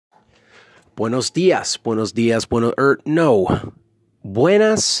Buenos dias, no,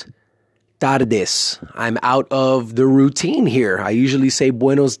 buenas tardes. I'm out of the routine here. I usually say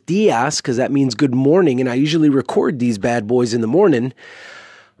buenos dias because that means good morning, and I usually record these bad boys in the morning.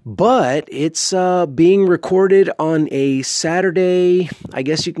 But it's being recorded on a Saturday, I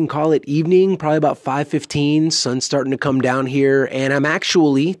guess you can call it evening, probably about 5:15. Sun's starting to come down here, and I'm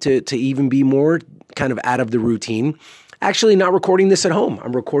actually, to even be more kind of out of the routine, actually not recording this at home.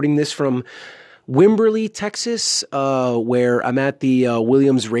 I'm recording this from Wimberley, Texas, where I'm at the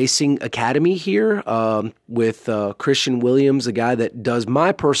Williams Racing Academy here with Christian Williams, a guy that does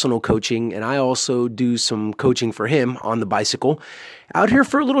my personal coaching, and I also do some coaching for him on the bicycle. Out here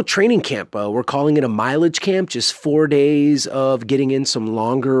for a little training camp. We're calling it a mileage camp, just 4 days of getting in some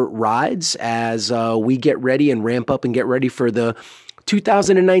longer rides as we get ready and ramp up and get ready for the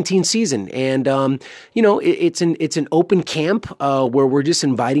 2019 season. And, it's an open camp where we're just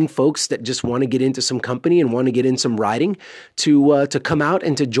inviting folks that just want to get into some company and want to get in some riding to come out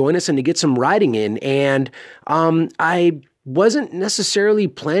and to join us and to get some riding in. And I wasn't necessarily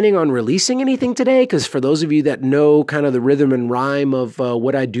planning on releasing anything today because for those of you that know kind of the rhythm and rhyme of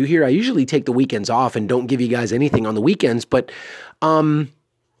what I do here, I usually take the weekends off and don't give you guys anything on the weekends. But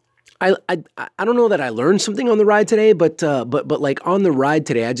I don't know that I learned something on the ride today, but like on the ride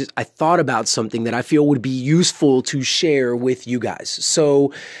today, I thought about something that I feel would be useful to share with you guys.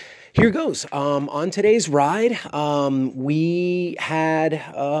 So here goes. On today's ride, we had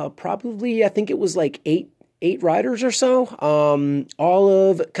probably, I think it was like eight riders or so, all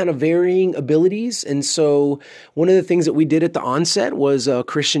of kind of varying abilities. And so one of the things that we did at the onset was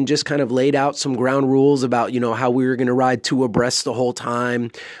Christian just kind of laid out some ground rules about, how we were going to ride two abreast the whole time,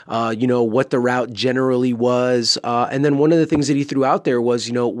 what the route generally was. And then one of the things that he threw out there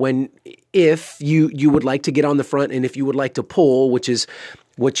was, if you would like to get on the front and if you would like to pull, which is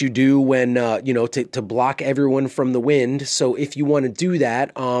what you do when, to block everyone from the wind. So if you want to do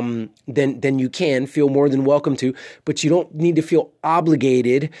that, then you can feel more than welcome to, but you don't need to feel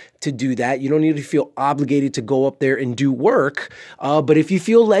obligated to do that. You don't need to feel obligated to go up there and do work. But if you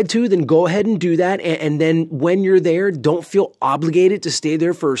feel led to, then go ahead and do that. And then when you're there, don't feel obligated to stay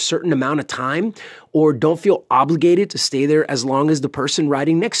there for a certain amount of time, or don't feel obligated to stay there as long as the person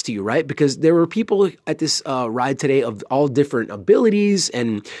riding next to you, right? Because there were people at this ride today of all different abilities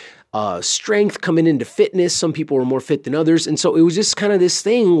and strength coming into fitness. Some people were more fit than others. And so it was just kind of this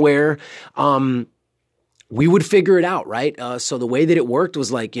thing where we would figure it out, right? So the way that it worked was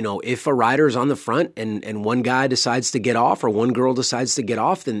like, if a rider is on the front and one guy decides to get off or one girl decides to get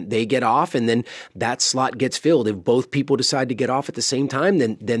off, then they get off and then that slot gets filled. If both people decide to get off at the same time,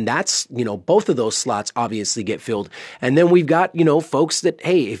 then that's, both of those slots obviously get filled. And then we've got, folks that,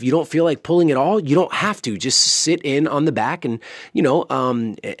 hey, if you don't feel like pulling at all, you don't have to. Just sit in on the back and,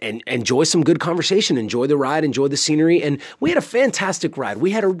 and enjoy some good conversation, enjoy the ride, enjoy the scenery. And we had a fantastic ride.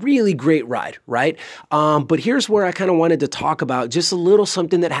 We had a really great ride, right? But here's where I kind of wanted to talk about just a little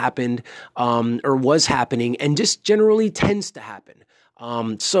something that happened or was happening and just generally tends to happen.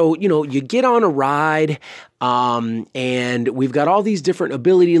 So, you get on a ride and we've got all these different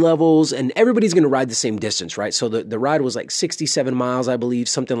ability levels and everybody's going to ride the same distance, right? So the ride was like 67 miles, I believe,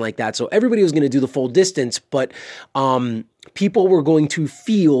 something like that. So everybody was going to do the full distance, but people were going to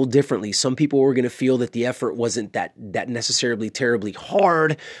feel differently. Some people were going to feel that the effort wasn't that necessarily terribly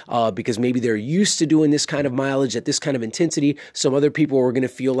hard because maybe they're used to doing this kind of mileage at this kind of intensity. Some other people were going to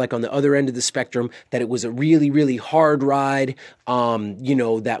feel like on the other end of the spectrum that it was a really, really hard ride,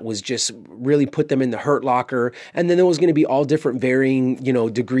 that was just really put them in the hurt locker. And then there was going to be all different varying,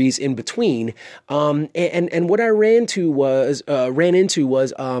 degrees in between. And what I ran into was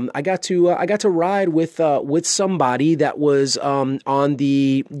I got to ride with somebody that was on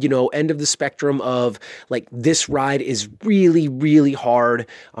the end of the spectrum of like, this ride is really, really hard.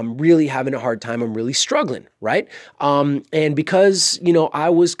 I'm really having a hard time. I'm really struggling, right? And because I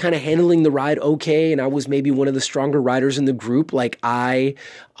was kind of handling the ride okay, and I was maybe one of the stronger riders in the group, like I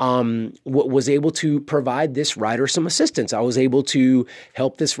was able to provide this rider some assistance. I was able to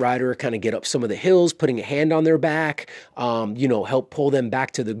help this rider kind of get up some of the hills, putting a hand on their back, help pull them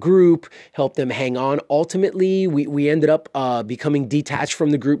back to the group, help them hang on. Ultimately, we ended up becoming detached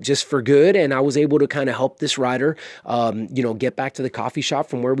from the group just for good, and I was able to kind of help this rider, get back to the coffee shop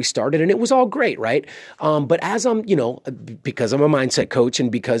from where we started, and it was all great, right? But as I'm, because I'm a mindset coach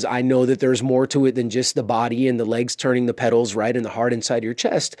and because I know that there's more to it than just the body and the legs turning the pedals, right, and the heart inside your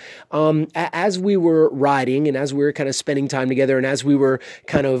chest, as we were riding and as we were kind of spending time together and as we were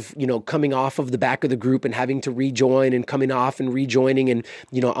kind of, coming off of the back of the group and having to rejoin and coming off and rejoining. And,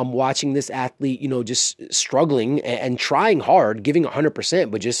 I'm watching this athlete, just struggling and trying hard, giving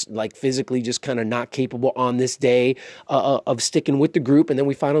 100%, but just like physically just kind of not capable on this day of sticking with the group. And then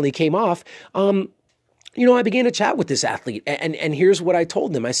we finally came off. I began to chat with this athlete and here's what I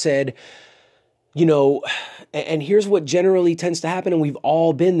told them. I said, and here's what generally tends to happen, and we've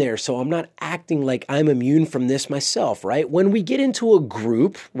all been there, so I'm not acting like I'm immune from this myself, right? When we get into a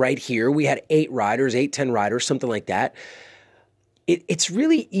group right here, we had 10 riders, something like that. It's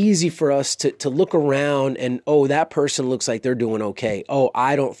really easy for us to look around and, oh, that person looks like they're doing okay. Oh,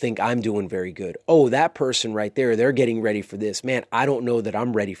 I don't think I'm doing very good. Oh, that person right there, they're getting ready for this. Man, I don't know that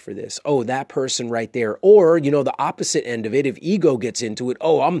I'm ready for this. Oh, that person right there. Or, the opposite end of it, if ego gets into it,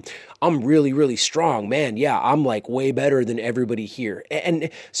 oh, I'm really, really strong. Man, yeah, I'm like way better than everybody here.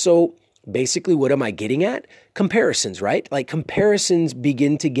 And so basically, what am I getting at? Comparisons, right? Like comparisons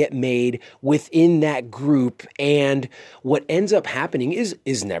begin to get made within that group. And what ends up happening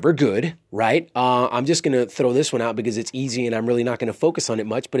is never good, right? I'm just going to throw this one out because it's easy and I'm really not going to focus on it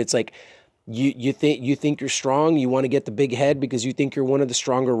much, but it's like, you think you're strong, you want to get the big head because you think you're one of the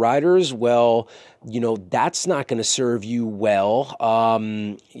stronger riders. Well, that's not going to serve you well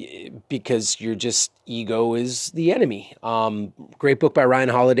because ego is the enemy. Great book by Ryan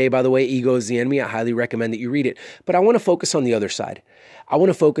Holiday, by the way, Ego is the Enemy. I highly recommend that you read it. But I want to focus on the other side. I want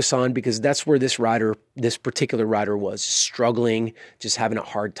to focus on, because that's where this particular rider was struggling, just having a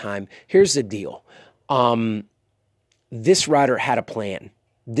hard time. Here's the deal. This rider had a plan.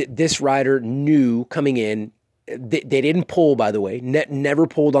 This rider knew coming in, they didn't pull, by the way, never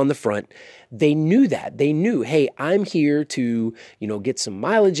pulled on the front. They knew that. They knew, hey, I'm here to, get some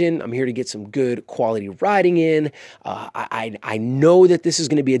mileage in. I'm here to get some good quality riding in. I know that this is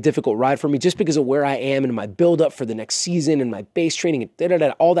going to be a difficult ride for me just because of where I am and my build up for the next season and my base training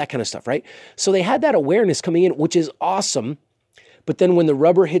and all that kind of stuff, right? So they had that awareness coming in, which is awesome. But then when the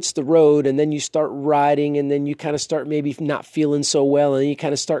rubber hits the road and then you start riding and then you kind of start maybe not feeling so well and then you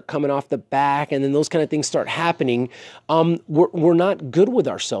kind of start coming off the back and then those kind of things start happening, we're not good with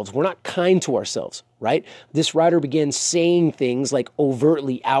ourselves. We're not kind to ourselves, right? This rider began saying things like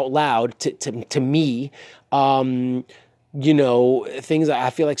overtly out loud to me, things I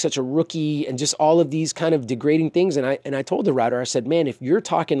feel like such a rookie and just all of these kind of degrading things. And I told the rider, I said, man, if you're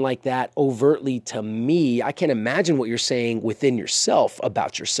talking like that overtly to me, I can't imagine what you're saying within yourself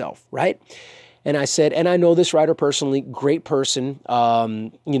about yourself, right? And I said, and I know this rider personally, great person.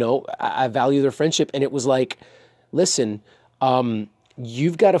 I value their friendship. And it was like, listen,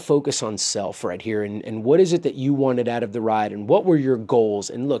 you've got to focus on self right here. And what is it that you wanted out of the ride? And what were your goals?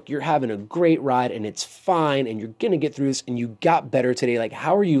 And look, you're having a great ride and it's fine. And you're going to get through this and you got better today. Like,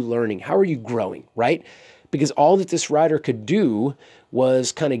 how are you learning? How are you growing? Right? Because all that this rider could do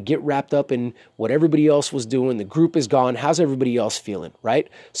was kind of get wrapped up in what everybody else was doing. The group is gone. How's everybody else feeling? Right?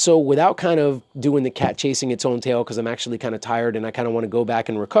 So without kind of doing the cat chasing its own tail, because I'm actually kind of tired and I kind of want to go back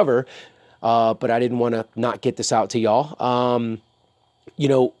and recover. But I didn't want to not get this out to y'all.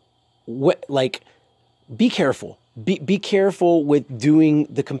 Be careful. Be careful with doing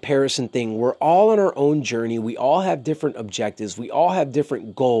the comparison thing. We're all on our own journey. We all have different objectives. We all have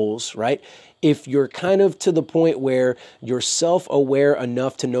different goals, right? If you're kind of to the point where you're self-aware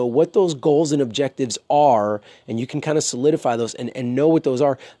enough to know what those goals and objectives are, and you can kind of solidify those and know what those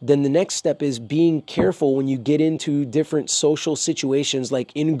are, then the next step is being careful when you get into different social situations,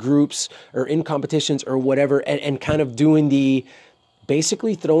 like in groups or in competitions or whatever, and kind of doing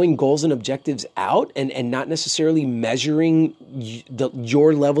basically throwing goals and objectives out and not necessarily measuring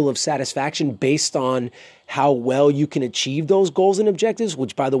your level of satisfaction based on how well you can achieve those goals and objectives,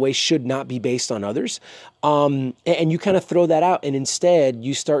 which, by the way, should not be based on others. And you kind of throw that out. And instead,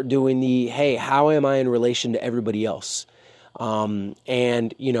 you start doing hey, how am I in relation to everybody else? I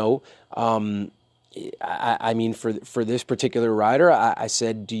mean, for this particular rider, I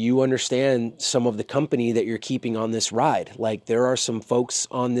said, do you understand some of the company that you're keeping on this ride? Like, there are some folks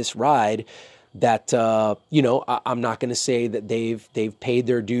on this ride that, I'm not going to say that they've paid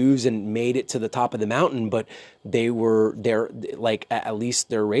their dues and made it to the top of the mountain, but at least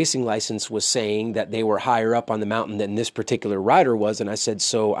their racing license was saying that they were higher up on the mountain than this particular rider was. And I said,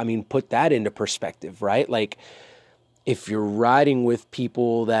 so, I mean, put that into perspective, right? Like, if you're riding with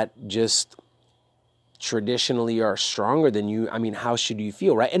people that just traditionally are stronger than you, I mean, how should you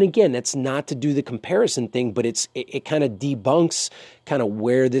feel, right? And again, that's not to do the comparison thing, but it kind of debunks kind of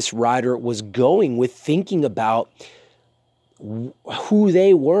where this rider was going with thinking about who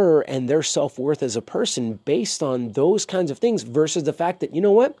they were and their self-worth as a person based on those kinds of things versus the fact that, you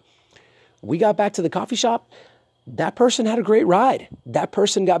know what? we got back to the coffee shop. That person had a great ride. That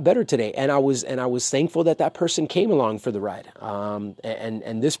person got better today, and I was thankful that that person came along for the ride.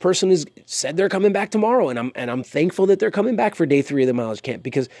 And this person said they're coming back tomorrow, and I'm thankful that they're coming back for day 3 of the mileage camp,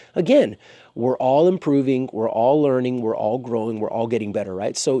 because again, we're all improving, we're all learning, we're all growing, we're all getting better,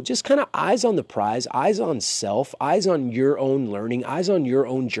 right? So just kind of eyes on the prize, eyes on self, eyes on your own learning, eyes on your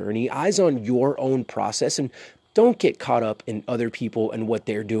own journey, eyes on your own process, and don't get caught up in other people and what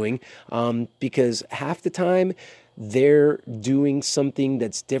they're doing, because half the time they're doing something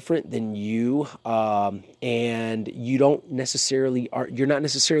that's different than you, and you're not necessarily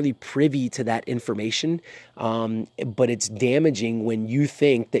privy to that information, but it's damaging when you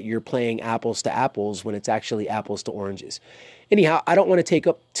think that you're playing apples to apples when it's actually apples to oranges. Anyhow, I don't want to take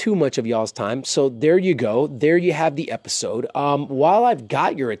up too much of y'all's time, so there you go. There you have the episode. While I've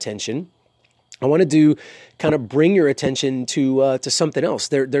got your attention, I want to kind of bring your attention to something else.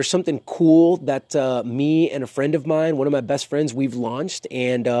 There's something cool that me and a friend of mine, one of my best friends, we've launched,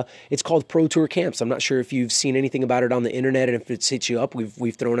 and it's called Pro Tour Camps. I'm not sure if you've seen anything about it on the internet, and if it's hit you up.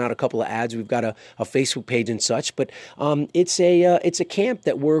 We've thrown out a couple of ads. We've got a Facebook page and such, but it's a camp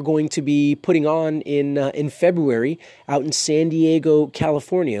that we're going to be putting on in February out in San Diego,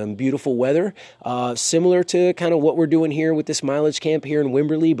 California, in beautiful weather, similar to kind of what we're doing here with this mileage camp here in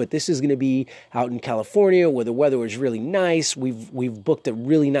Wimberley, but this is going to be out in California where the weather was really nice. We've booked a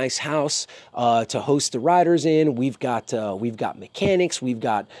really nice house to host the riders in. We've got mechanics. We've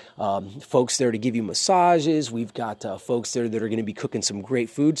got folks there to give you massages. We've got folks there that are going to be cooking some great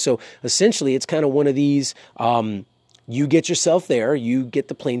food. So essentially, it's kind of one of these. You get yourself there, you get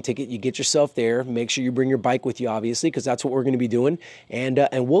the plane ticket, you get yourself there, make sure you bring your bike with you, obviously, because that's what we're going to be doing, and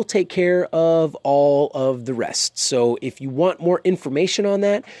we'll take care of all of the rest. So if you want more information on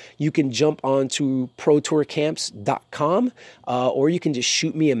that, you can jump onto protourcamps.com, or you can just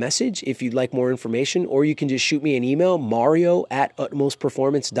shoot me a message if you'd like more information, or you can just shoot me an email,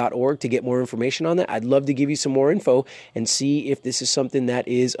 mario@utmostperformance.org, to get more information on that. I'd love to give you some more info and see if this is something that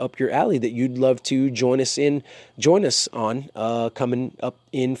is up your alley that you'd love to join us on coming up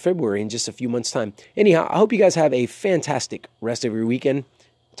in February in just a few months' time. Anyhow, I hope you guys have a fantastic rest of your weekend.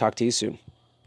 Talk to you soon.